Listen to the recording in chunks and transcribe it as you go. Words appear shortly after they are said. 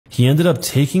He ended up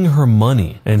taking her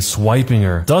money and swiping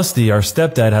her. Dusty, our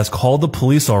stepdad, has called the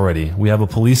police already. We have a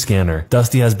police scanner.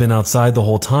 Dusty has been outside the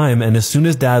whole time, and as soon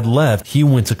as Dad left, he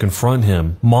went to confront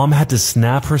him. Mom had to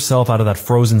snap herself out of that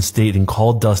frozen state and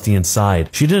called Dusty inside.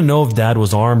 She didn't know if Dad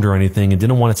was armed or anything and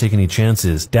didn't want to take any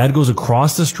chances. Dad goes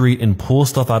across the street and pulls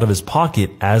stuff out of his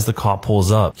pocket as the cop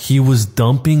pulls up. He was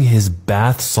dumping his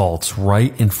bath salts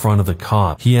right in front of the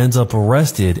cop. He ends up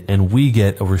arrested and we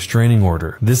get a restraining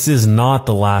order. This is not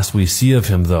the last we see of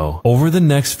him though. Over the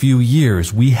next few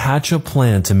years, we hatch a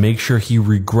plan to make sure he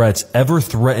regrets ever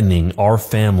threatening our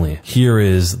family. Here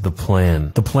is the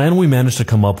plan. The plan we managed to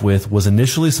come up with was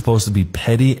initially supposed to be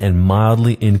petty and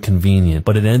mildly inconvenient,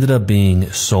 but it ended up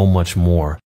being so much more.